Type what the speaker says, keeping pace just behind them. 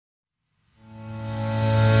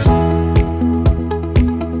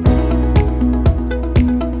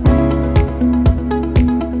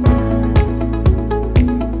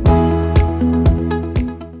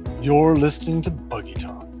listening to Buggy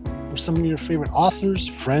Talk, where some of your favorite authors,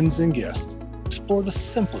 friends, and guests explore the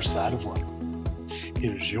simpler side of life.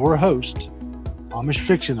 Here's your host, Amish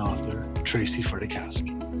fiction author, Tracy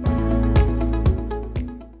Fredikowski.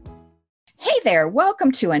 Hey there,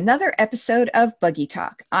 welcome to another episode of Buggy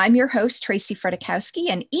Talk. I'm your host, Tracy Fredikowski,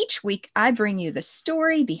 and each week I bring you the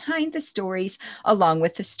story behind the stories along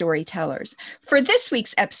with the storytellers. For this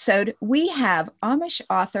week's episode, we have Amish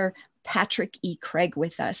author Patrick E. Craig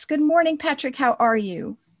with us. Good morning, Patrick. How are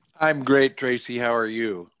you? I'm great, Tracy. How are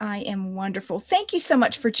you? I am wonderful. Thank you so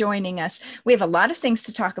much for joining us. We have a lot of things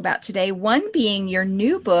to talk about today, one being your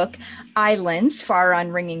new book, Islands, Far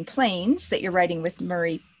on Ringing Plains, that you're writing with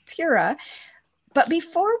Murray Pura. But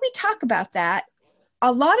before we talk about that,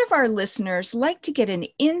 a lot of our listeners like to get an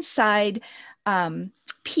inside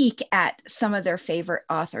peek at some of their favorite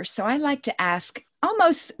authors. So I like to ask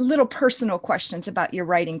almost little personal questions about your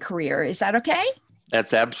writing career. Is that okay?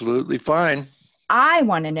 That's absolutely fine. I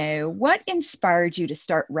want to know what inspired you to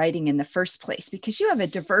start writing in the first place, because you have a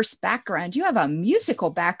diverse background. You have a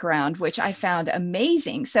musical background, which I found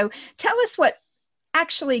amazing. So tell us what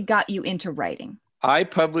actually got you into writing. I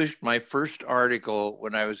published my first article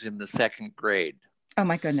when I was in the second grade. Oh,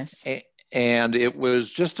 my goodness. And it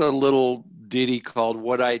was just a little ditty called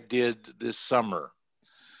What I Did This Summer.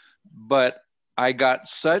 But I got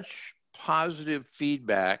such positive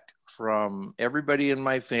feedback from everybody in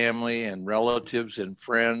my family and relatives and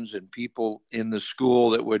friends and people in the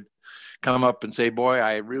school that would come up and say, boy,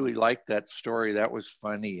 I really liked that story. That was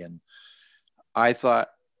funny. And I thought,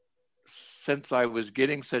 since I was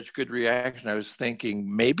getting such good reaction, I was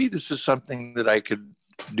thinking maybe this is something that I could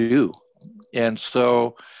do. And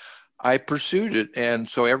so I pursued it. And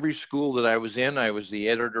so every school that I was in, I was the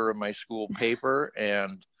editor of my school paper.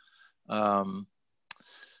 And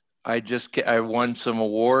I won some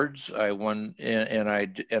awards. I won, and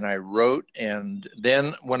I wrote. And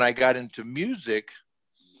then when I got into music,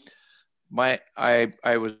 I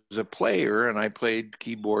was a player, and I played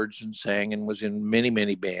keyboards and sang and was in many,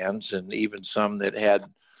 many bands, and even some that had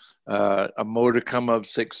a modicum of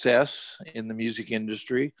success in the music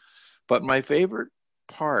industry. But my favorite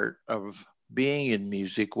part of being in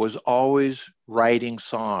music was always writing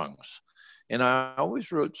songs. And I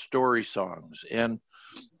always wrote story songs. And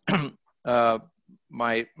I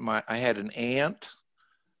had an aunt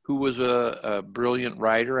who was a brilliant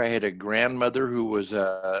writer. I had a grandmother who was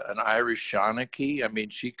an Irish Shawnee. I mean,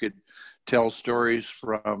 she could tell stories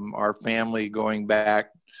from our family going back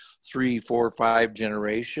 3, 4, 5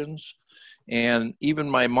 generations. And even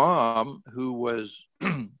my mom, who was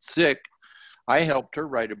sick, I helped her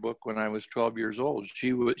write a book when I was 12 years old.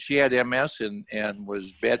 She had MS and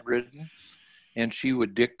was bedridden. And she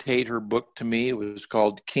would dictate her book to me. It was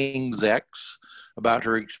called King's X, about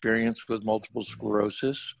her experience with multiple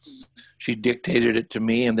sclerosis. She dictated it to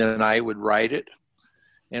me, and then I would write it.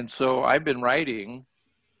 And so I've been writing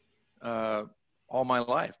all my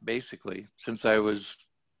life, basically, since I was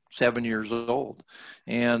 7 years old.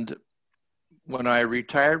 And when I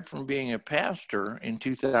retired from being a pastor in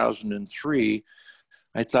 2003,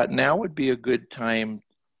 I thought now would be a good time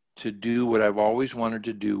to do what I've always wanted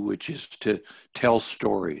to do, which is to tell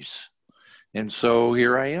stories. And so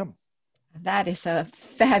here I am. That is a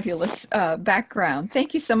fabulous background.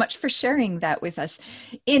 Thank you so much for sharing that with us.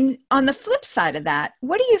 On the flip side of that,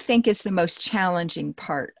 what do you think is the most challenging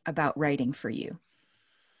part about writing for you?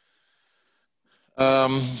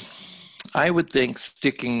 I would think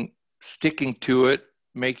sticking to it,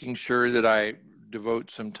 making sure that I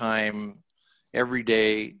devote some time every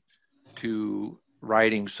day to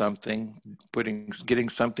writing something, getting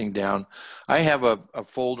something down. I have a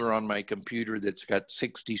folder on my computer that's got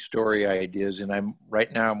 60 story ideas, and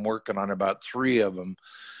right now I'm working on about 3 of them.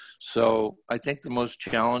 So I think the most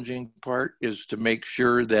challenging part is to make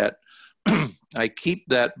sure that I keep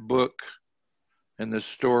that book and the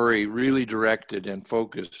story really directed and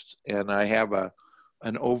focused, and I have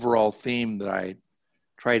an overall theme that I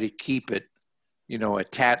try to keep it,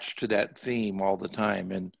 attached to that theme all the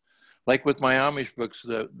time. And like with my Amish books,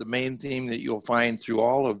 the main theme that you'll find through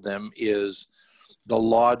all of them is the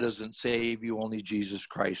law doesn't save you, only Jesus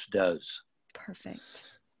Christ does.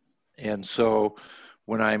 Perfect. And so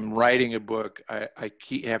when I'm writing a book, I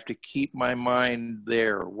have to keep my mind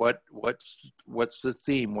there. What's the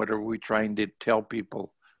theme? What are we trying to tell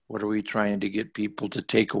people? What are we trying to get people to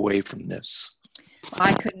take away from this?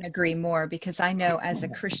 I couldn't agree more, because I know as a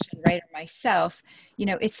Christian writer myself,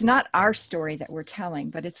 it's not our story that we're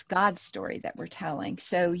telling, but it's God's story that we're telling.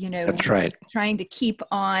 So, That's right. Trying to keep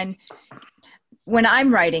on, when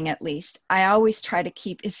I'm writing, at least, I always try to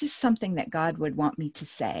keep, is this something that God would want me to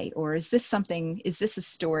say? Or is this a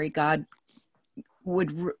story God would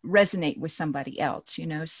resonate with somebody else,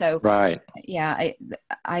 So Right. yeah,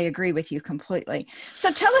 I agree with you completely.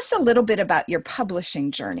 So tell us a little bit about your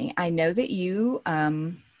publishing journey. I know that you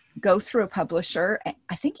go through a publisher.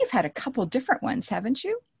 I think you've had a couple different ones, haven't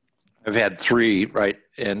you? I've had 3, right?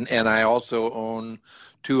 And I also own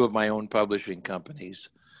 2 of my own publishing companies.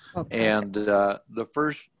 Oh, and the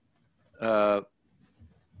first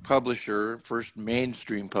first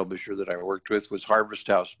mainstream publisher that I worked with was Harvest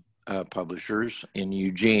House Publishers in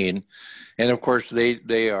Eugene. And of course,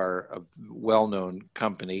 they are a well-known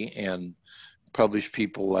company and publish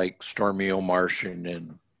people like Stormy O'Martian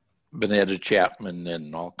and Bonetta Chapman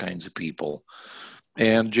and all kinds of people,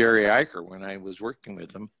 and Jerry Eicher when I was working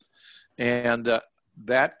with them. And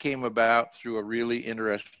that came about through a really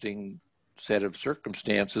interesting set of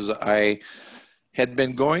circumstances. I had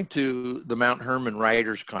been going to the Mount Hermon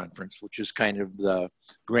Writers Conference, which is kind of the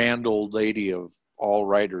grand old lady of all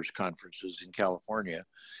writers conferences in California.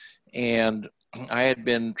 And I had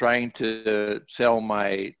been trying to sell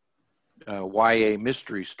my YA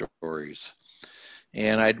mystery stories,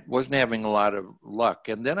 and I wasn't having a lot of luck.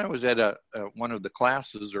 And then I was at one of the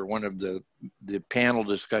classes or one of the panel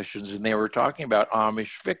discussions, and they were talking about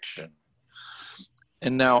Amish fiction.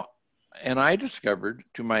 And I discovered,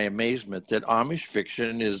 to my amazement, that Amish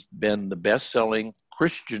fiction has been the best-selling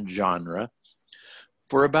Christian genre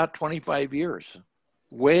for about 25 years,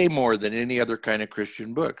 way more than any other kind of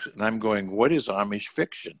Christian books. And I'm going, what is Amish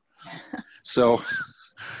fiction? So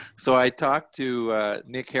I talked to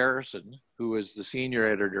Nick Harrison, who was the senior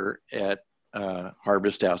editor at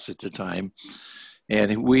Harvest House at the time.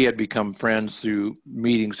 And we had become friends through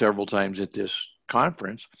meeting several times at this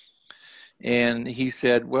conference. And he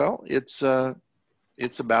said, well, it's about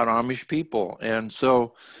Amish people. And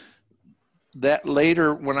so that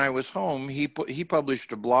later, when I was home, he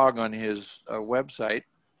published a blog on his website.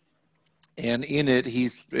 And in it,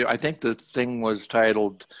 I think the thing was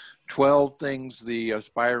titled 12 Things the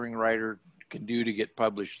Aspiring Writer Can Do to Get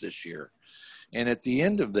Published This Year. And at the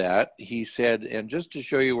end of that, he said, and just to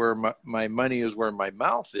show you where my money is, where my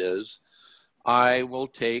mouth is, I will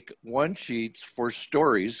take one-sheets for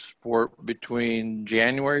stories for between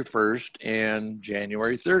January 1st and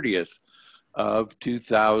January 30th of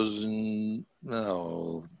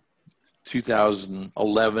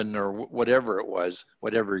 2011 or whatever it was,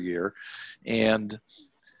 whatever year. And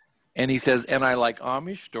he says, and I like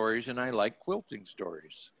Amish stories and I like quilting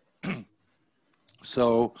stories.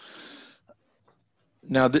 So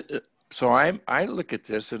now, I look at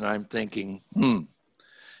this and I'm thinking,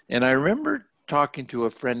 And I remember talking to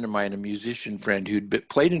a friend of mine, a musician friend, who'd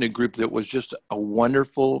played in a group that was just a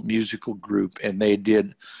wonderful musical group. And they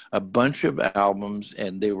did a bunch of albums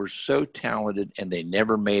and they were so talented and they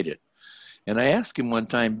never made it. And I asked him one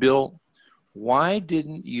time, Bill, why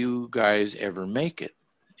didn't you guys ever make it?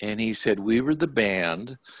 And he said, we were the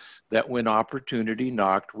band that when opportunity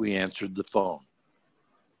knocked, we answered the phone.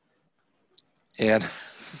 And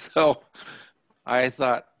so I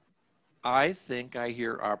thought, I think I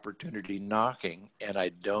hear opportunity knocking and I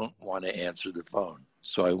don't want to answer the phone.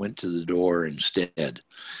 So I went to the door instead.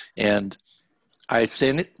 And I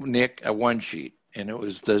sent Nick a one-sheet, and it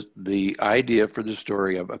was the idea for the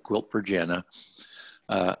story of A Quilt for Jenna,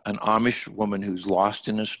 an Amish woman who's lost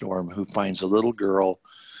in a storm, who finds a little girl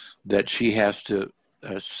that she has to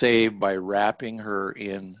save by wrapping her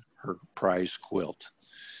in her prize quilt.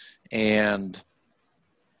 And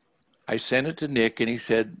I sent it to Nick, and he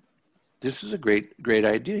said, this is a great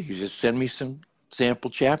idea. He said, send me some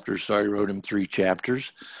sample chapters. So I wrote him 3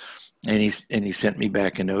 chapters, and he sent me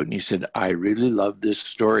back a note, and he said, I really love this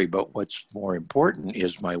story, but what's more important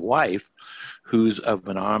is my wife, who's of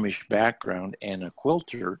an Amish background and a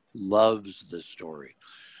quilter, loves the story.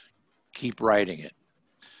 Keep writing it.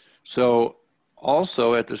 So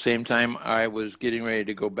also at the same time, I was getting ready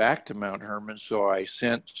to go back to Mount Hermon, so I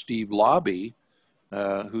sent Steve Lobby,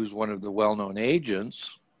 who's one of the well-known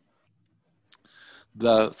agents,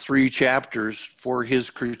 the 3 chapters for his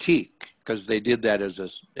critique, because they did that as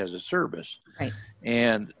a service. Right.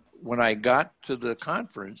 And when I got to the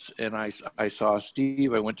conference and I saw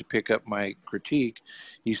Steve, I went to pick up my critique.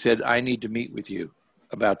 He said, I need to meet with you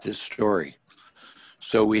about this story.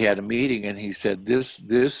 So we had a meeting, and he said, this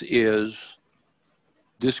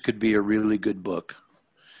could be a really good book.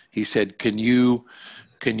 He said, can you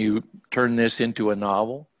turn this into a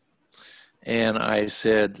novel? And I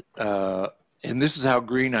said, and this is how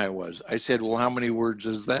green I was. I said, well, how many words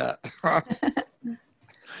is that?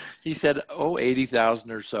 He said,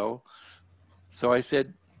 80,000 or so. So I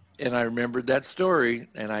said, and I remembered that story,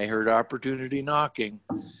 and I heard opportunity knocking.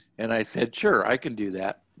 And I said, sure, I can do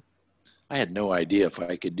that. I had no idea if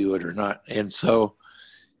I could do it or not. And so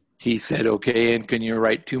he said, okay, and can you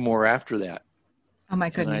write 2 more after that? Oh my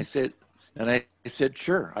goodness. And I said,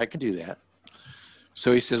 sure, I can do that.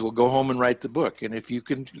 So he says, well, go home and write the book. And if you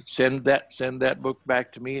can send that book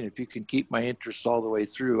back to me, and if you can keep my interest all the way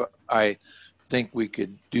through, I think we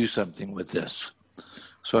could do something with this.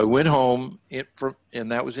 So I went home,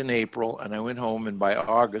 and that was in April, and I went home, and by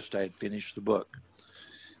August I had finished the book.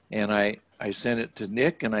 And I sent it to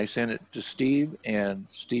Nick, and I sent it to Steve, and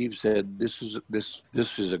Steve said, this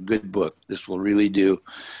is a good book. This will really do.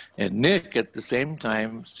 And Nick at the same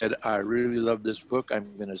time said, I really love this book.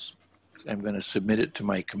 I'm going to submit it to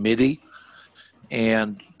my committee.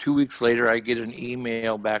 And 2 weeks later, I get an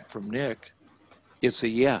email back from Nick. It's a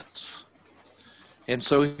yes. And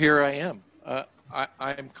so here I am. I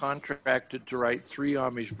am contracted to write 3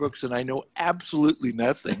 Amish books, and I know absolutely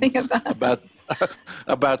nothing about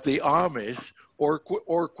the Amish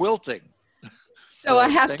or quilting. So I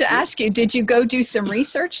have to ask you, did you go do some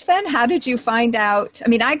research then? How did you find out? I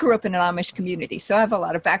mean, I grew up in an Amish community, so I have a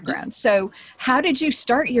lot of background. So how did you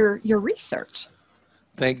start your research?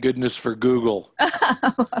 Thank goodness for Google.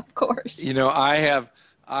 Of course. You know, I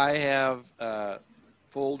have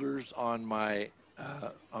folders on my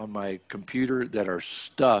computer that are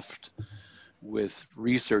stuffed with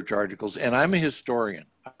research articles, and I'm a historian.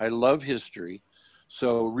 I love history,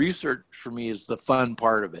 so research for me is the fun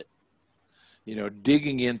part of it. You know,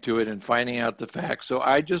 digging into it and finding out the facts. So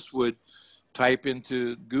I just would type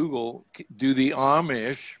into Google, do the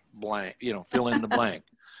Amish blank, you know, fill in the blank,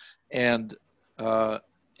 and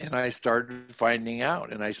I started finding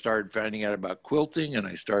out, and I started finding out about quilting, and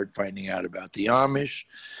I started finding out about the Amish,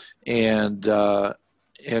 and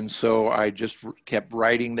so I just kept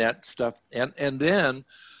writing that stuff, and then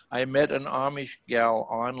I met an Amish gal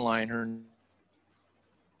online. Her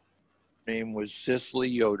name was Cicely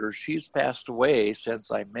Yoder. She's passed away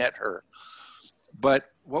since I met her.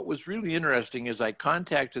 But what was really interesting is I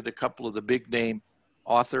contacted a couple of the big name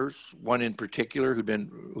authors, one in particular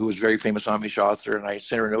who was a very famous Amish author, and I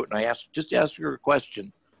sent her a note and I asked her a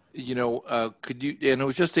question, you know, could you, and it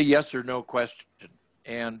was just a yes or no question.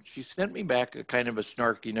 And she sent me back a kind of a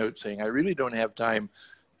snarky note saying, I really don't have time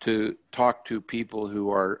to talk to people who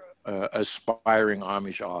are aspiring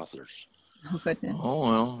Amish authors. Oh, goodness. Oh,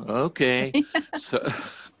 well, okay.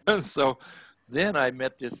 So then I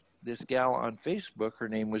met this gal on Facebook. Her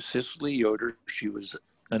name was Cicely Yoder. She was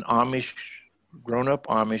an Amish, grown-up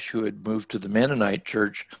Amish who had moved to the Mennonite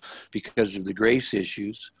church because of the grace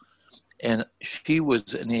issues. And she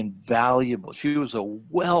was she was a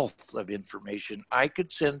wealth of information. I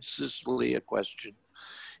could send Cicely a question,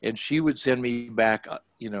 and she would send me back, a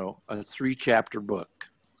 3-chapter book.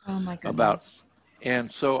 Oh, my goodness.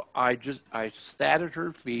 And so I sat at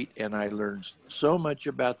her feet and I learned so much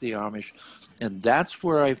about the Amish. And that's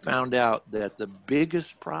where I found out that the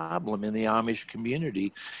biggest problem in the Amish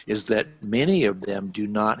community is that many of them do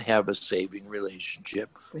not have a saving relationship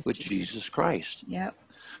with Jesus Christ. Yep.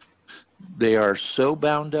 They are so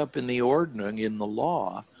bound up in the ordnung, in the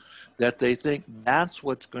law, that they think that's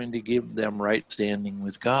what's going to give them right standing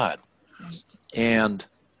with God. Right. And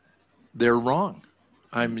they're wrong.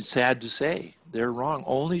 I'm sad to say. They're wrong.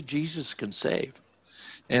 Only Jesus can save.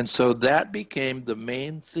 And so that became the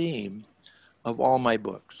main theme of all my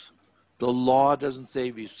books. The law doesn't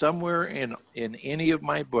save you. Somewhere in any of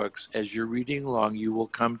my books, as you're reading along, you will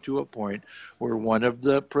come to a point where one of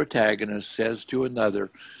the protagonists says to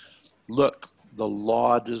another, look, the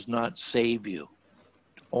law does not save you.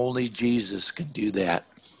 Only Jesus can do that.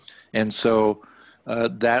 And so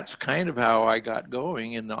that's kind of how I got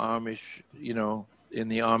going in the Amish, in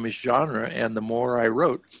the Amish genre. And the more I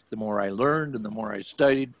wrote, the more I learned and the more I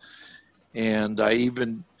studied. And I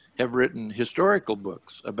even have written historical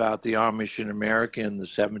books about the Amish in America in the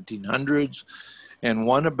 1700s, and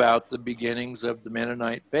one about the beginnings of the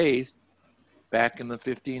Mennonite faith back in the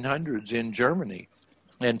 1500s in Germany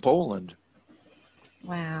and Poland.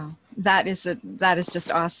 Wow. That is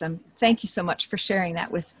just awesome. Thank you so much for sharing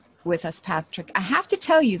that with us, Patrick. I have to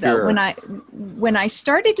tell you though, sure. when I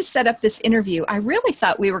started to set up this interview, I really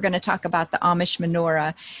thought we were going to talk about the Amish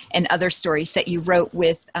menorah and other stories that you wrote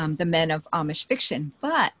with the men of Amish fiction.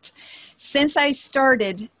 But since I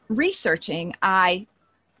started researching, I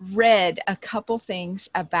read a couple things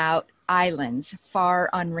about islands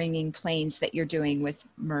far on ringing plains that you're doing with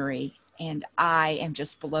Murray. And I am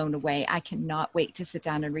just blown away. I cannot wait to sit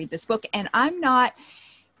down and read this book. And I'm not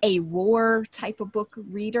a war type of book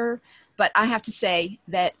reader, but I have to say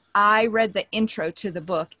that I read the intro to the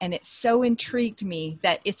book and it so intrigued me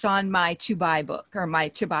that it's on my to buy book or my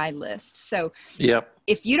to buy list. So Yep.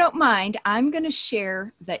 if you don't mind, I'm going to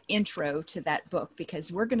share the intro to that book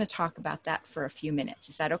because we're going to talk about that for a few minutes.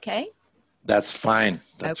 Is that okay? That's fine.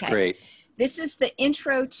 That's Okay. great. This is the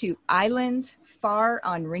intro to Islands Far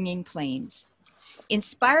on Ringing Plains.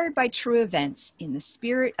 Inspired by true events in the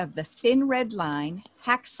spirit of the Thin Red Line,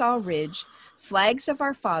 Hacksaw Ridge, Flags of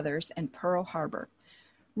Our Fathers, and Pearl Harbor.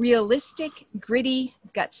 Realistic, gritty,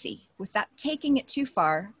 gutsy. Without taking it too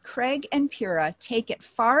far, Craig and Pura take it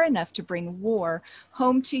far enough to bring war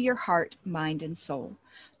home to your heart, mind, and soul.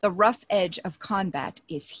 The rough edge of combat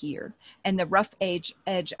is here, and the rough edge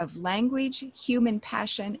of language, human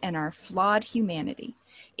passion, and our flawed humanity.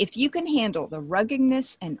 If you can handle the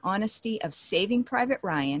ruggedness and honesty of Saving Private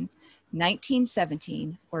Ryan,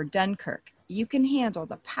 1917, or Dunkirk, you can handle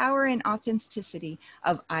the power and authenticity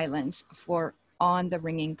of Islands for On the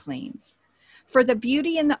Ringing Plains. For the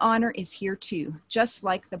beauty and the honor is here too, just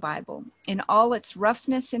like the Bible, in all its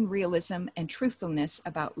roughness and realism and truthfulness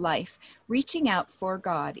about life. Reaching out for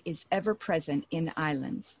God is ever present in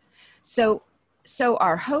Islands. So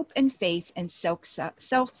are hope and faith and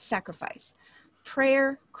self-sacrifice,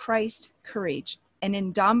 prayer, Christ, courage, an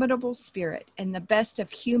indomitable spirit, and the best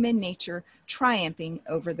of human nature triumphing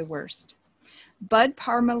over the worst. Bud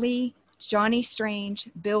Parmalee, Johnny Strange,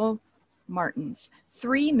 Bill Martins,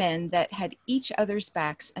 three men that had each other's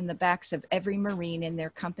backs and the backs of every Marine in their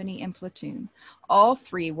company and platoon. All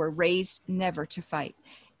three were raised never to fight,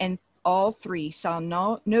 and all three saw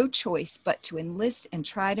no choice but to enlist and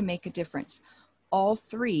try to make a difference. All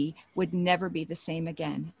three would never be the same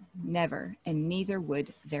again, never, and neither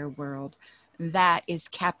would their world. That is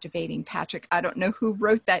captivating, Patrick. I don't know who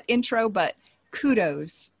wrote that intro, but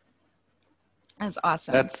kudos. That's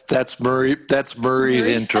awesome. That's Murray's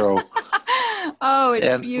intro. Oh, it's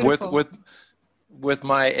and beautiful. With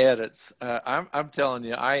my edits, I'm telling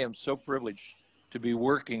you, I am so privileged to be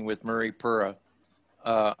working with Murray Pura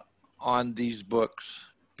on these books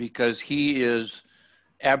because he is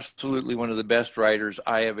absolutely one of the best writers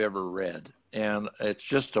I have ever read. And it's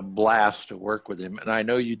just a blast to work with him. And I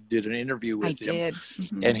know you did an interview with him. I did.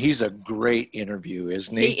 Mm-hmm. And he's a great interview,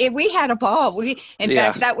 isn't he? We had a ball. In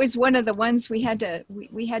fact, that was one of the ones we had to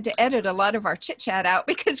edit a lot of our chit chat out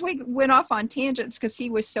because we went off on tangents because he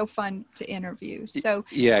was so fun to interview. So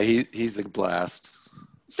yeah, he's a blast.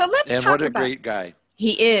 So let's talk about. And what a great guy.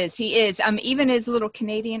 He is. Even his little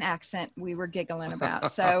Canadian accent, we were giggling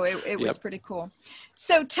about. So it was pretty cool.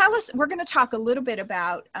 So tell us, we're going to talk a little bit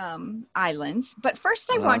about Islands. But first,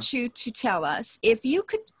 I want you to tell us, if you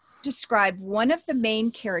could describe one of the main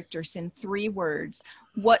characters in 3 words,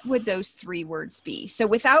 what would those 3 words be? So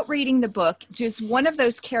without reading the book, does one of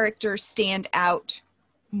those characters stand out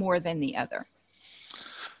more than the other?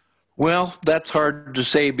 Well, that's hard to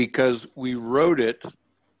say because we wrote it.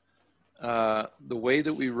 The way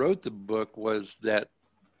that we wrote the book was that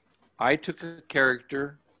I took a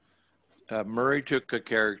character, Murray took a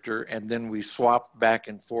character, and then we swapped back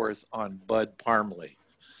and forth on Bud Parmalee.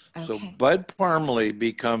 Okay. So Bud Parmalee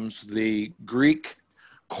becomes the Greek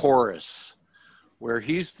chorus, where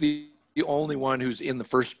he's the only one who's in the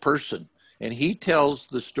first person. And he tells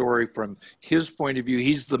the story from his point of view.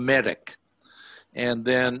 He's the medic. And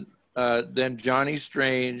then Johnny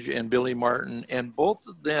Strange and Billy Martin, and both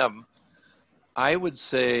of them, I would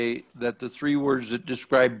say that the 3 words that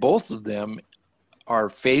describe both of them are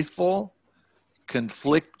faithful,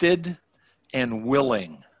 conflicted, and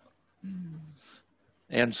willing. Mm.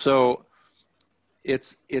 And so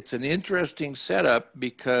it's an interesting setup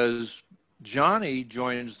because Johnny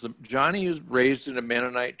is raised in a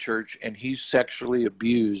Mennonite church and he's sexually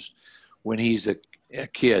abused when he's a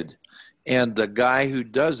kid. And the guy who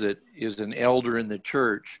does it is an elder in the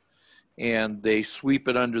church. And they sweep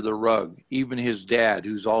it under the rug, even his dad,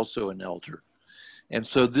 who's also an elder. And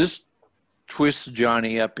so this twists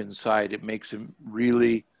Johnny up inside. It makes him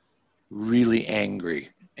really, really angry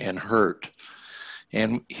and hurt.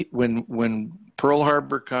 And when Pearl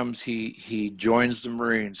Harbor comes, he joins the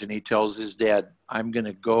Marines and he tells his dad, I'm going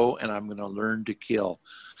to go and I'm going to learn to kill.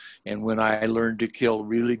 And when I learn to kill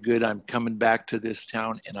really good, I'm coming back to this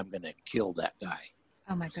town and I'm going to kill that guy.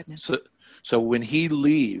 Oh, my goodness. So when he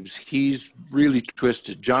leaves, he's really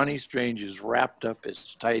twisted. Johnny Strange is wrapped up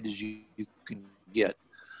as tight as you can get.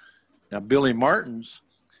 Now, Billy Martins,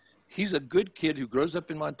 he's a good kid who grows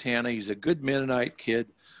up in Montana. He's a good Mennonite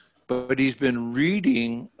kid, but he's been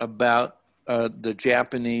reading about the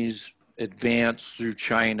Japanese advance through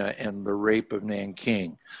China and the rape of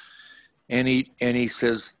Nanking. And he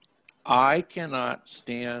says, I cannot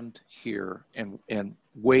stand here and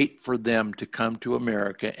wait for them to come to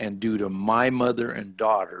America and do to my mother and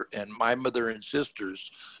daughter and my mother and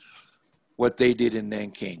sisters what they did in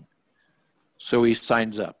Nanking. So he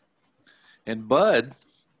signs up. And Bud,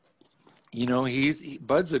 you know,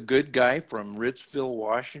 Bud's a good guy from Ritzville,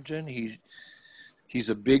 Washington. He's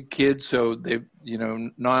a big kid, so they, you know,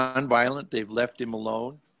 nonviolent. They've left him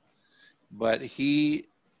alone, but he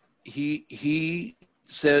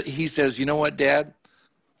says, you know what, Dad,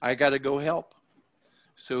 I got to go help.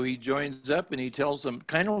 So he joins up and he tells them,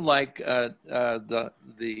 kind of like the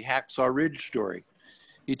Hacksaw Ridge story.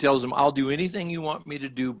 He tells them, I'll do anything you want me to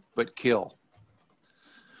do, but kill.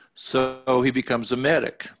 So he becomes a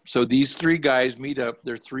medic. So these three guys meet up.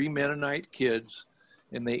 They're three Mennonite kids,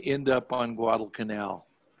 and they end up on Guadalcanal.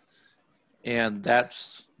 And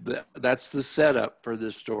that's the setup for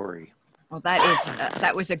this story. Well,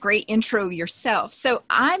 that was a great intro yourself. So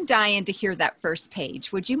I'm dying to hear that first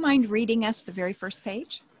page. Would you mind reading us the very first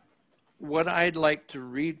page? What I'd like to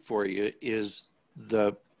read for you is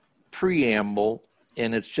the preamble,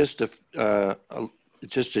 and it's just a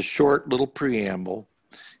short little preamble,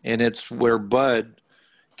 and it's where Bud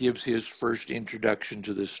gives his first introduction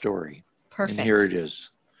to this story. Perfect. And here it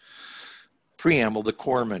is. Preamble, the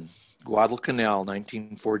Corpsman, Guadalcanal,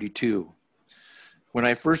 1942. When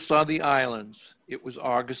I first saw the islands, it was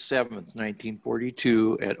August 7th,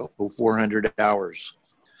 1942 at 0400 hours.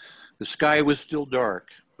 The sky was still dark,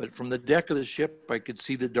 but from the deck of the ship, I could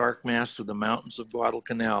see the dark mass of the mountains of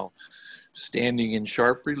Guadalcanal standing in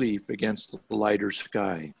sharp relief against the lighter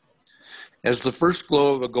sky. As the first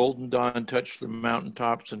glow of a golden dawn touched the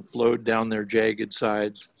mountaintops and flowed down their jagged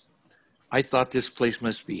sides, I thought this place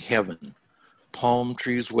must be heaven. Palm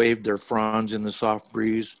trees waved their fronds in the soft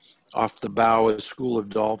breeze. Off the bow, a school of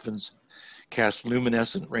dolphins cast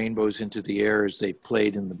luminescent rainbows into the air as they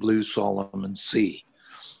played in the blue Solomon Sea.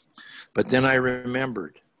 But then I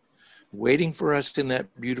remembered, waiting for us in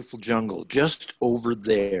that beautiful jungle, just over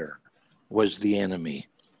there, was the enemy.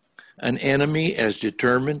 An enemy as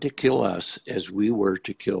determined to kill us as we were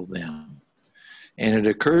to kill them. And it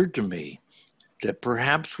occurred to me that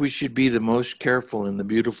perhaps we should be the most careful in the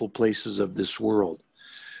beautiful places of this world.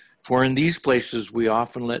 For in these places, we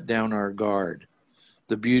often let down our guard.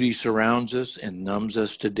 The beauty surrounds us and numbs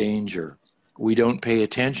us to danger. We don't pay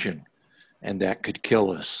attention, and that could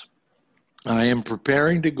kill us. I am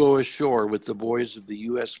preparing to go ashore with the boys of the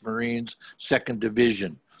U.S. Marines 2nd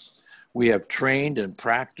Division. We have trained and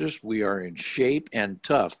practiced. We are in shape and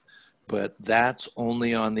tough, but that's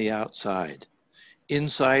only on the outside.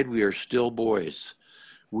 Inside, we are still boys.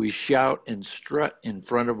 We shout and strut in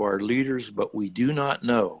front of our leaders, but we do not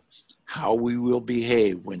know how we will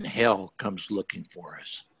behave when hell comes looking for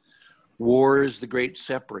us. War is the great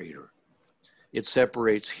separator. It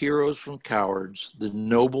separates heroes from cowards, the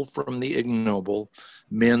noble from the ignoble,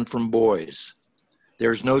 men from boys.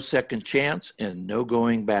 There's no second chance and no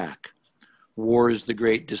going back. War is the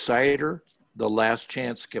great decider, the last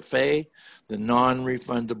chance cafe, the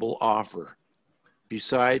non-refundable offer.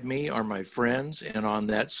 Beside me are my friends, and on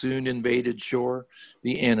that soon invaded shore,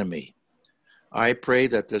 the enemy. I pray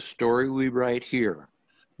that the story we write here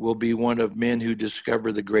will be one of men who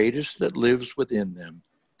discover the greatest that lives within them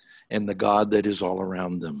and the God that is all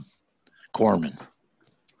around them. Corpsman.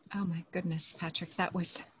 Oh my goodness, Patrick, that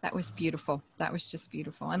was beautiful. That was just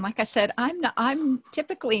beautiful. And like I said, I'm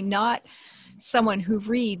typically not someone who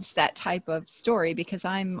reads that type of story because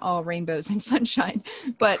I'm all rainbows and sunshine.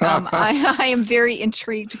 But I am very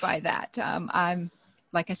intrigued by that. I'm,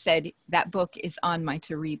 like I said, that book is on my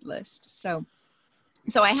to-read list. So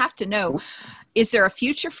I have to know, is there a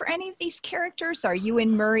future for any of these characters? Are you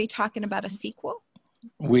and Murray talking about a sequel?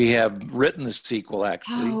 We have written the sequel,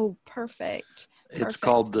 actually. Oh, perfect. It's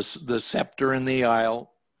called the Scepter in the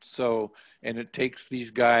Isle. So, and it takes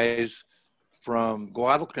these guys from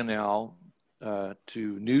Guadalcanal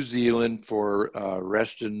to New Zealand for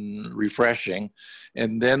rest and refreshing,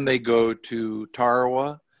 and then they go to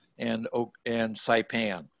Tarawa and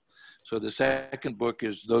Saipan. So the second book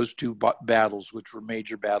is those two battles, which were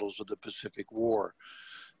major battles of the Pacific War.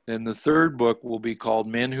 Then the third book will be called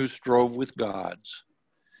Men Who Strove with Gods,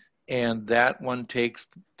 and that one takes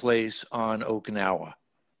place on Okinawa,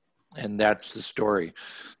 and that's the story.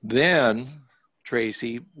 Then,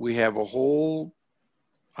 Tracy, we have a whole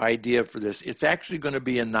idea for this. It's actually going to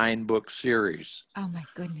be a 9-book series. Oh my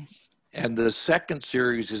goodness. And the second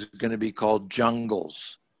series is going to be called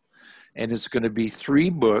Jungles. And it's going to be 3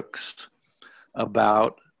 books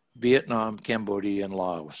about Vietnam, Cambodia, and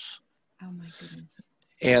Laos. Oh my goodness.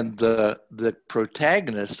 And the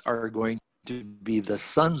protagonists are going to be the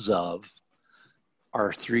sons of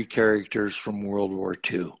are three characters from World War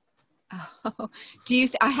II. Oh,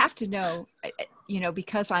 I have to know,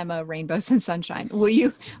 because I'm a Rainbows and Sunshine, will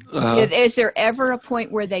you, is there ever a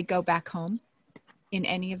point where they go back home in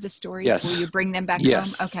any of the stories? Yes. Will you bring them back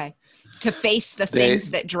Yes. home? Okay. To face the things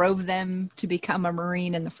that drove them to become a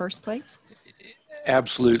Marine in the first place?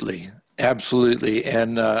 Absolutely. Absolutely.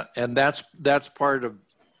 And that's part of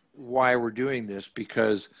why we're doing this,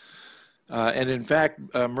 because, and in fact,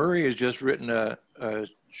 Murray has just written a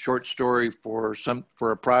short story for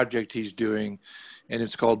a project he's doing, and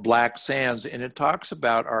it's called Black Sands, and it talks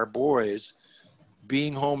about our boys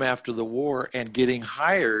being home after the war and getting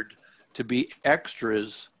hired to be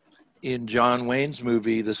extras in John Wayne's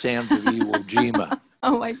movie The Sands of Iwo Jima.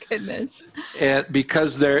 Oh my goodness. And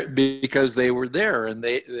because they were there, and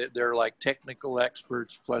they're like technical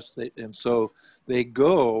experts, and so they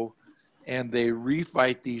go and they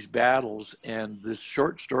refight these battles. And this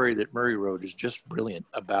short story that Murray wrote is just brilliant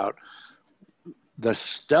about the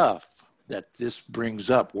stuff that this brings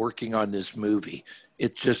up working on this movie.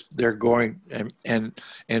 It's just, they're going,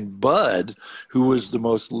 and Bud, who was the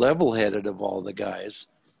most level-headed of all the guys,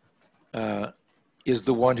 is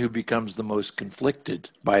the one who becomes the most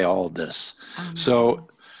conflicted by all this. So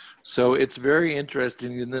it's very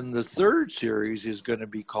interesting. And then the third series is going to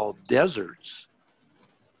be called Deserts.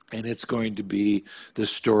 And it's going to be the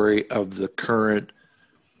story of the current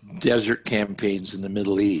desert campaigns in the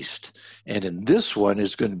Middle East. And in this one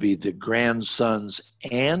is going to be the grandsons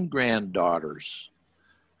and granddaughters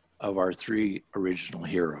of our three original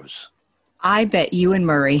heroes. I bet you and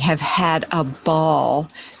Murray have had a ball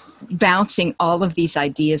bouncing all of these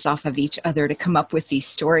ideas off of each other to come up with these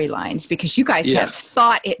storylines, because you guys have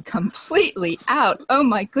thought it completely out. Oh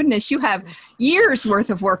my goodness, you have years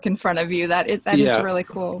worth of work in front of you. That is really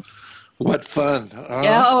cool. What fun.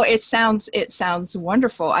 Oh, it sounds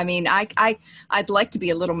wonderful. I mean, I'd like to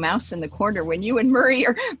be a little mouse in the corner when you and Murray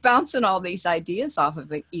are bouncing all these ideas off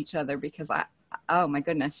of each other, because oh my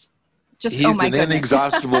goodness. He's an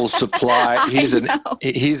inexhaustible supply. He's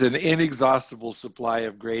an inexhaustible supply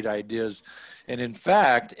of great ideas, and in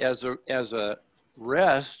fact, as a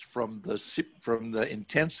rest from the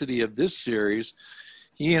intensity of this series,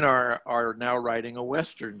 he and I are now writing a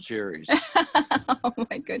Western series. Oh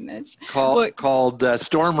my goodness! Called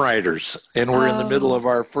Storm Riders, and we're in the middle of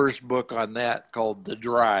our first book on that, called The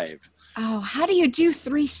Drive. Oh, how do you do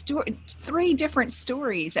three different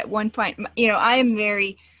stories at one point? I am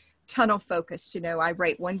very tunnel focused. I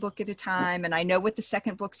write one book at a time, and I know what the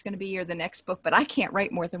second book's going to be or the next book, but I can't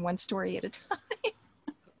write more than one story at a time.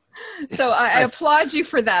 So I applaud you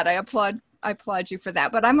for that. I applaud you for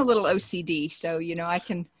that, but I'm a little OCD, so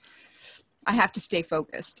I have to stay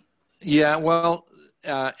focused. Yeah, well,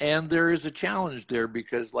 and there is a challenge there,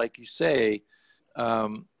 because like you say,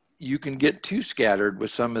 you can get too scattered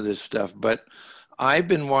with some of this stuff, but I've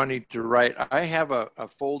been wanting to write. I have a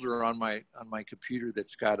folder on my computer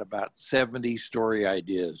that's got about 70 story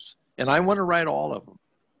ideas, and I want to write all of them,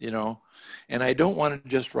 and I don't want to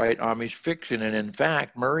just write Amish fiction. And in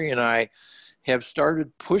fact, Murray and I have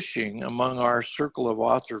started pushing among our circle of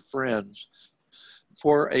author friends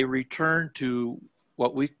for a return to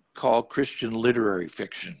what we call Christian literary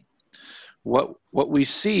fiction. What we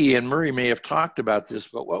see, and Murray may have talked about this,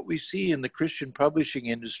 but what we see in the Christian publishing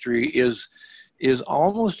industry is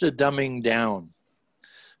almost a dumbing down.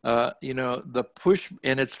 The push,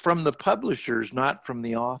 and it's from the publishers, not from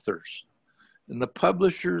the authors. And the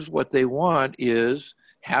publishers, what they want is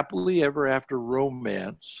happily ever after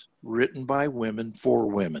romance written by women for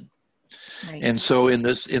women. Right. And so in the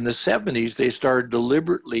 70s, they started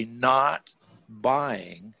deliberately not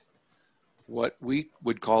buying what we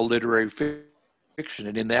would call literary fiction.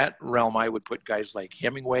 And in that realm, I would put guys like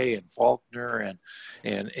Hemingway and Faulkner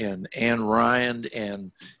and Anne Rand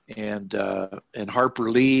and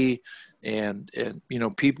Harper Lee and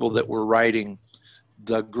people that were writing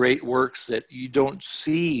the great works that you don't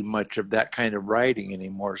see much of that kind of writing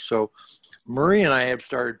anymore. So Murray and I have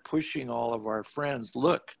started pushing all of our friends,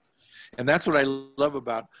 look, and that's what I love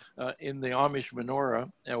about in the Amish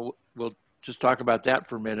Menorah. We'll just talk about that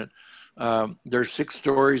for a minute. There's 6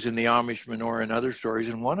 stories in the Amish Menorah and other stories,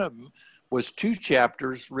 and one of them was 2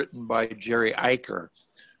 chapters written by Jerry Eicher,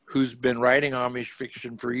 who's been writing Amish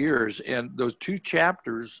fiction for years. And those 2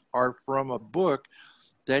 chapters are from a book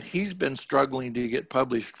that he's been struggling to get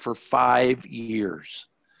published for 5 years.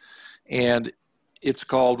 And it's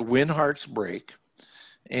called When Hearts Break.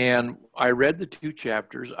 And I read the 2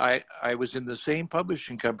 chapters. I was in the same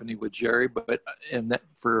publishing company with Jerry,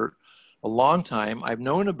 for a long time. I've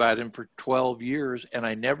known about him for 12 years, and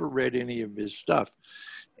I never read any of his stuff.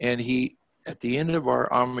 And he at the end of our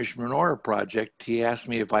Amish Menorah project, he asked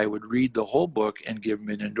me if I would read the whole book and give him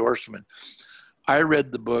an endorsement. I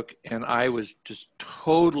read the book and I was just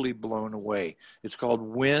totally blown away. It's called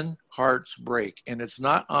When Hearts Break, and it's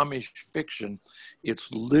not Amish fiction.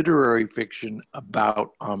 It's literary fiction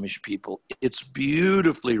about Amish people. It's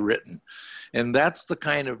beautifully written. And that's the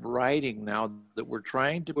kind of writing now that we're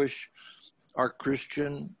trying to push our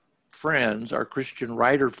Christian friends, our Christian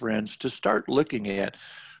writer friends, to start looking at.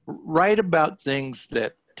 Write about things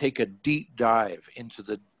that take a deep dive into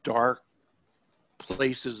the dark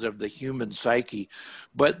places of the human psyche,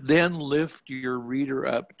 but then lift your reader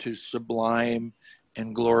up to sublime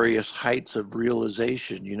and glorious heights of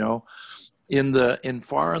realization. You know, in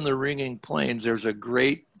Far on the Ringing Plains, there's a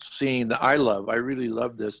great scene that I love. I really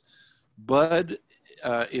love this. Bud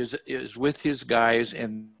is with his guys,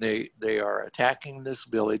 and they are attacking this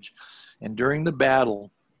village, and during the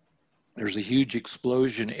battle, there's a huge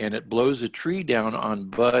explosion, and it blows a tree down on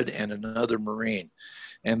Bud and another Marine,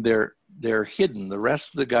 and they're hidden. The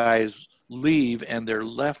rest of the guys leave, and they're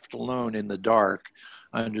left alone in the dark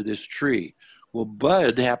under this tree. Well,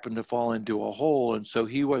 Bud happened to fall into a hole, and so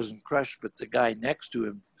he wasn't crushed, but the guy next to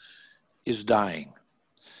him is dying.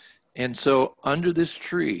 And so under this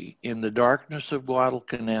tree, in the darkness of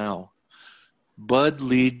Guadalcanal, Bud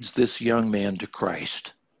leads this young man to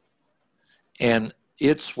Christ. And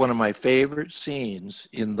it's one of my favorite scenes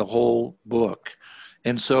in the whole book.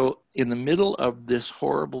 And so in the middle of this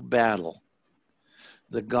horrible battle,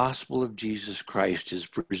 the gospel of Jesus Christ is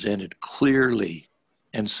presented clearly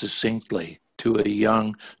and succinctly to a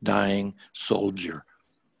young, dying soldier.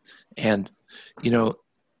 And, you know,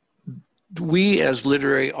 we as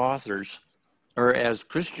literary authors, or as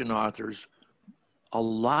Christian authors, a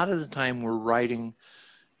lot of the time we're writing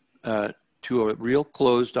to a real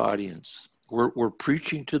closed audience. We're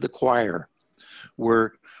preaching to the choir.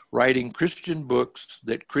 We're writing Christian books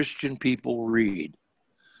that Christian people read.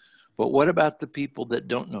 But what about the people that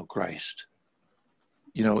don't know Christ?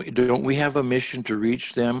 You know, don't we have a mission to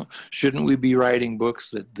reach them? Shouldn't we be writing books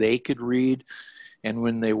that they could read? And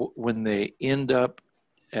when they end up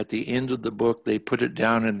at the end of the book, they put it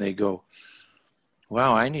down and they go,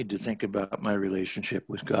 wow, I need to think about my relationship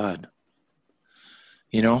with God.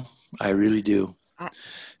 You know, I really do.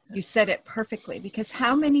 You said it perfectly, because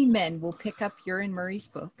how many men will pick up your and Murray's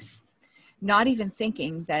books, not even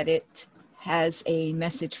thinking that it has a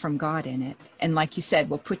message from God in it. And like you said,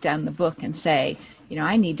 we'll put down the book and say, you know,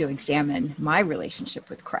 I need to examine my relationship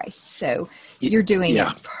with Christ. So you're doing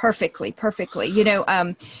it perfectly. You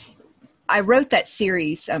know, I wrote that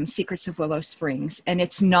series, Secrets of Willow Springs, and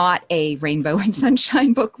it's not a rainbow and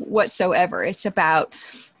sunshine book whatsoever. It's about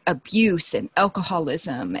abuse and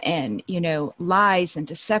alcoholism and, you know, lies and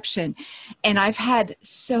deception. And I've had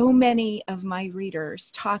so many of my readers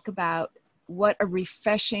talk about what a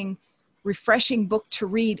refreshing book to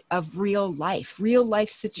read of real life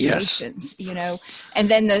situations, you know. And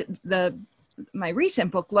then my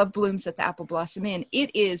recent book, Love Blooms at the Apple Blossom Inn, it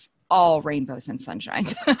is all rainbows and sunshine.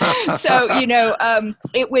 So, you know,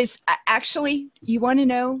 it was actually, you want to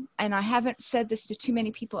know, and I haven't said this to too many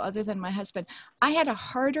people other than my husband, I had a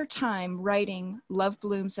harder time writing Love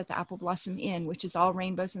Blooms at the Apple Blossom Inn, which is all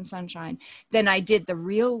rainbows and sunshine, than I did the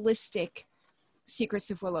realistic Secrets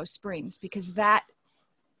of Willow Springs, because that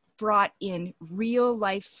brought in real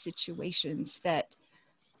life situations that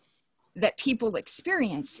people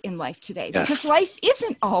experience in life today, because life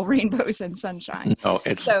isn't all rainbows and sunshine. No,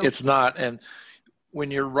 it's not. And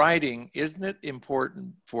when you're writing, isn't it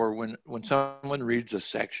important for when someone reads a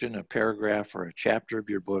section, a paragraph, or a chapter of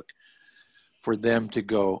your book, for them to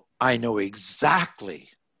go, I know exactly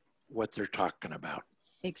what they're talking about.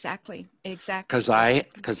 Exactly. Because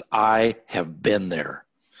I have been there.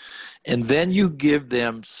 And then you give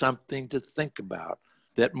them something to think about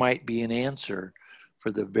that might be an answer for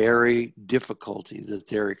the very difficulty that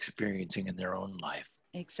they're experiencing in their own life.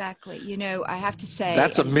 Exactly. You know, I have to say,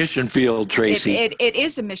 that's a mission field, Tracy. It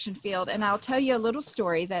is a mission field. And I'll tell you a little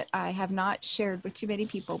story that I have not shared with too many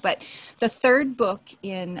people, but the third book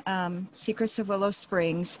in Secrets of Willow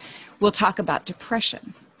Springs will talk about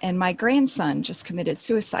depression. And my grandson just committed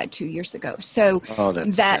suicide 2 years ago. So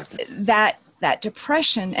that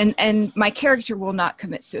depression, and my character will not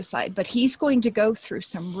commit suicide, but he's going to go through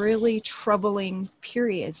some really troubling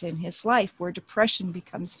periods in his life where depression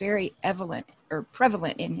becomes very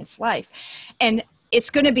prevalent in his life. And it's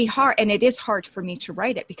going to be hard, and it is hard for me to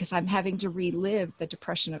write it because I'm having to relive the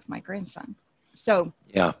depression of my grandson. So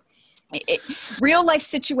real life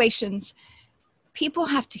situations, people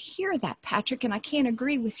have to hear that, Patrick, and I can't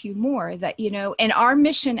agree with you more that, you know, and our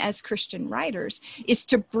mission as Christian writers is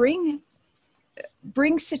to bring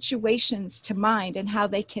bring situations to mind and how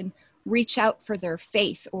they can reach out for their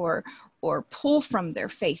faith or pull from their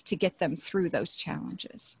faith to get them through those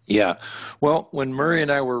challenges. Yeah. Well, when Murray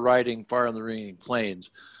and I were writing Far on the Ringing Plains,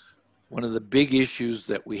 one of the big issues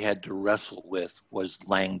that we had to wrestle with was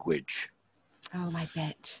language. Oh, I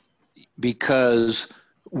bet. Because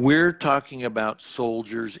we're talking about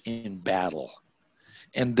soldiers in battle,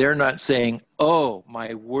 and they're not saying, "Oh,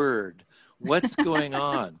 my word, what's going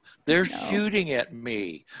on? They're shooting at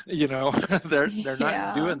me." You know, they're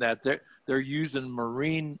not doing that. They're using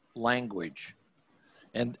Marine language,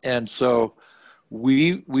 and so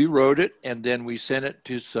we wrote it, and then we sent it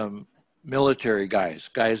to some military guys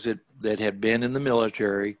that had been in the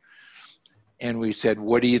military, and we said,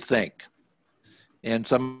 "What do you think?" And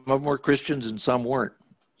some of them were Christians and some weren't.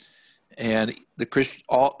 And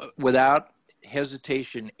without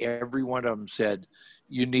hesitation, every one of them said,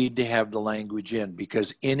 you need to have the language in,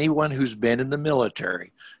 because anyone who's been in the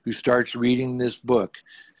military who starts reading this book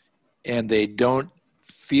and they don't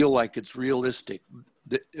feel like it's realistic,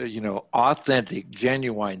 authentic,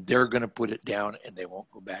 genuine, they're going to put it down and they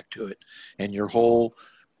won't go back to it. And your whole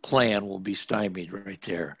plan will be stymied right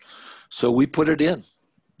there. So we put it in.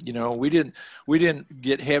 You know, we didn't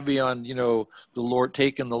get heavy on, the Lord,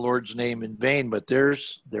 taking the Lord's name in vain, but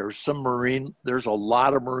there's a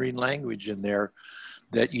lot of Marine language in there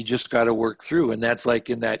that you just got to work through. And that's like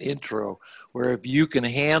in that intro, where if you can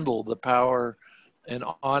handle the power and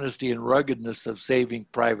honesty and ruggedness of Saving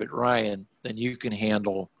Private Ryan, then you can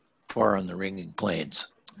handle Far on the Ringing Plains.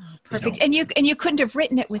 Oh, perfect. And you couldn't have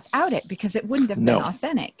written it without it, because it wouldn't have been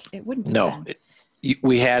authentic. It wouldn't have been.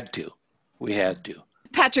 We had to.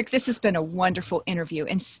 Patrick, this has been a wonderful interview,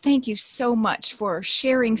 and thank you so much for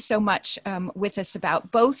sharing so much with us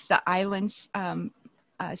about both the Islands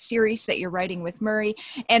series that you're writing with Murray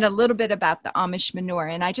and a little bit about the Amish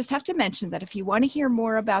menorah. And I just have to mention that if you want to hear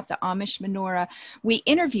more about the Amish menorah, we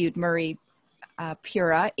interviewed Murray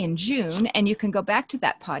Pura in June, and you can go back to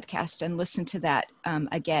that podcast and listen to that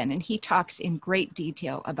again. And he talks in great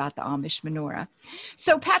detail about the Amish menorah.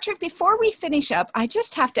 So Patrick, before we finish up, I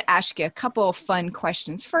just have to ask you a couple of fun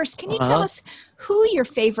questions. First, can you tell us who your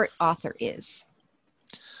favorite author is?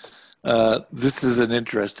 This is an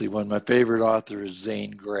interesting one. My favorite author is Zane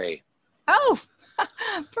Grey. Oh,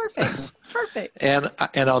 perfect. And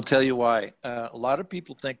I'll tell you why. A lot of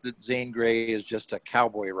people think that Zane Grey is just a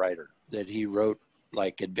cowboy writer, that he wrote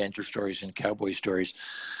like adventure stories and cowboy stories.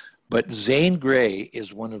 But Zane Grey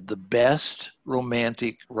is one of the best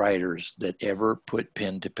romantic writers that ever put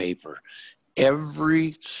pen to paper.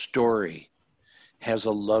 Every story has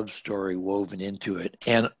a love story woven into it.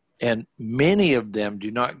 And many of them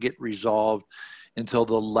do not get resolved until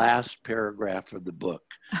the last paragraph of the book.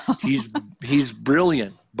 He's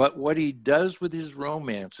brilliant. But what he does with his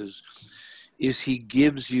romances is he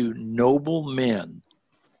gives you noble men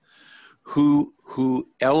who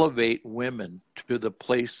elevate women to the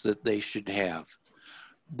place that they should have.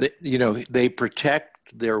 They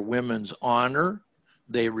protect their women's honor.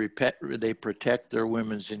 They protect their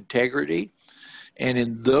women's integrity. And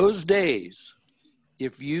in those days,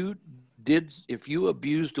 if you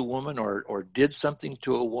abused a woman or did something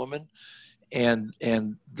to a woman, and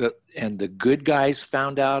the good guys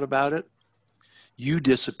found out about it, you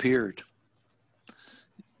disappeared.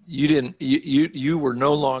 You were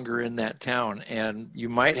no longer in that town, and you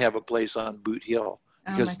might have a place on Boot Hill,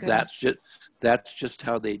 because that's just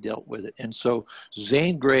how they dealt with it. And so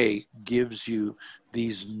Zane Grey gives you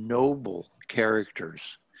these noble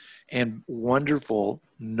characters and wonderful,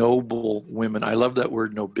 noble women. I love that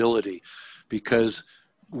word, nobility, because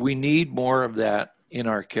we need more of that in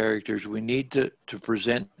our characters. We need to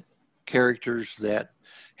present characters that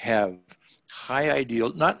have high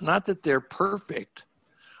ideal, not that they're perfect,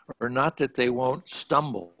 or not that they won't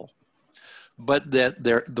stumble, but that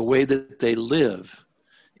the way that they live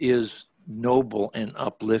is noble and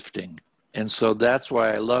uplifting. And so that's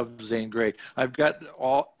why I love Zane Grey. I've got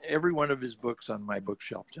every one of his books on my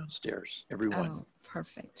bookshelf downstairs, every one. Oh,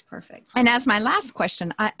 perfect. And as my last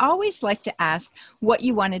question, I always like to ask what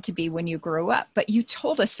you wanted to be when you grew up, but you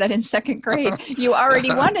told us that in second grade, you already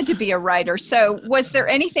wanted to be a writer. So was there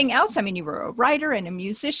anything else? I mean, you were a writer and a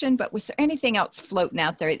musician, but was there anything else floating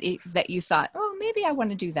out there that you thought, oh, maybe I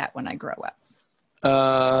want to do that when I grow up?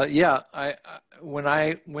 When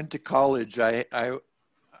I went to college,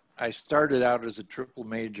 I started out as a triple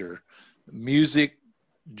major: music,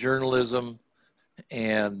 journalism,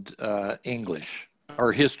 and English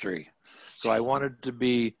or history. So I wanted to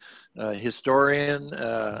be a historian,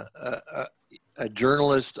 a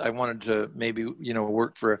journalist. I wanted to maybe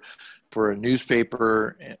work for a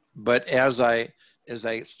newspaper. But as I as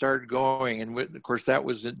I started going, and of course that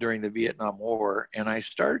was during the Vietnam War, and I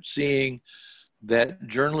started seeing that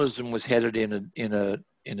journalism was headed in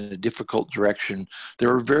a difficult direction.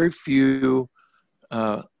 There were very few,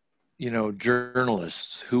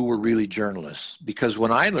 journalists who were really journalists, because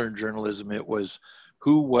when I learned journalism, it was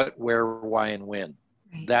who, what, where, why, and when.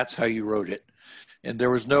 Right. That's how you wrote it. And there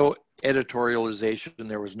was no editorialization.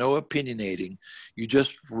 There was no opinionating. You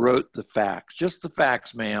just wrote the facts, just the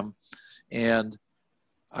facts, ma'am. And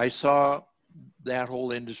I saw that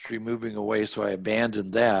whole industry moving away, so I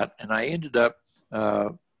abandoned that. And I ended up,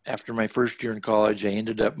 after my first year in college, I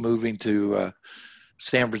ended up moving to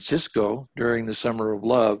San Francisco during the Summer of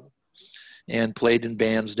Love, and played in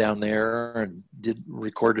bands down there and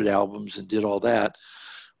recorded albums and did all that.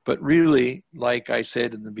 But really, like I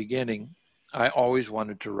said in the beginning, I always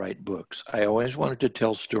wanted to write books. I always wanted to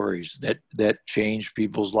tell stories that changed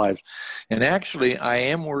people's lives. And actually, I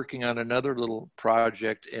am working on another little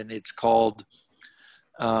project, and it's called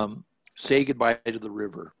Say Goodbye to the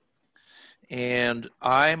River. And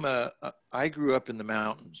I grew up in the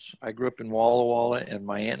mountains. I grew up in Walla Walla, and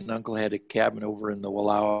my aunt and uncle had a cabin over in the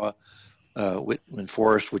Wallowa Whitman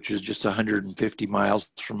Forest, which is just 150 miles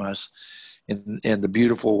from us, and the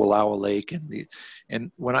beautiful Wallowa Lake.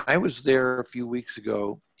 And when I was there a few weeks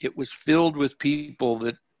ago, it was filled with people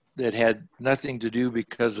that had nothing to do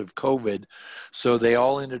because of COVID. So they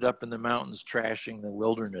all ended up in the mountains trashing the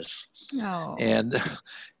wilderness. Oh. And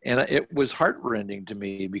it was heartrending to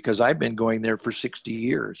me, because I've been going there for 60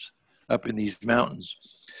 years up in these mountains.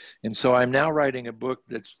 And so I'm now writing a book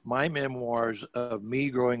that's my memoirs of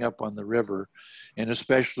me growing up on the river, and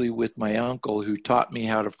especially with my uncle who taught me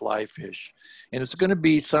how to fly fish. And it's going to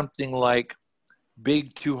be something like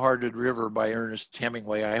Big Two-Hearted River by Ernest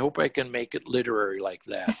Hemingway. I hope I can make it literary like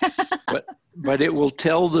that. but it will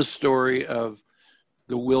tell the story of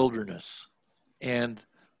the wilderness, and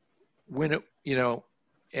when it,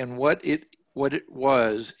 and what it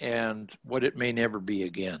was and what it may never be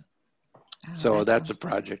again. Oh, so that's a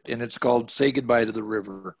project, and it's called Say Goodbye to the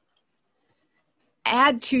River.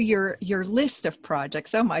 Add to your list of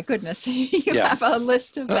projects. Oh my goodness, you have a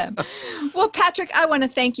list of them. Well, Patrick, I want to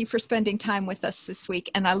thank you for spending time with us this week,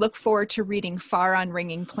 and I look forward to reading Far on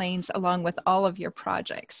Ringing Plains along with all of your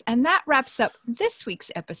projects. And that wraps up this week's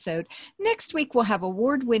episode. Next week, we'll have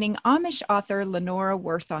award-winning Amish author Lenora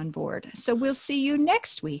Worth on board. So we'll see you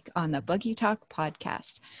next week on the Buggy Talk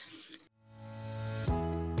podcast.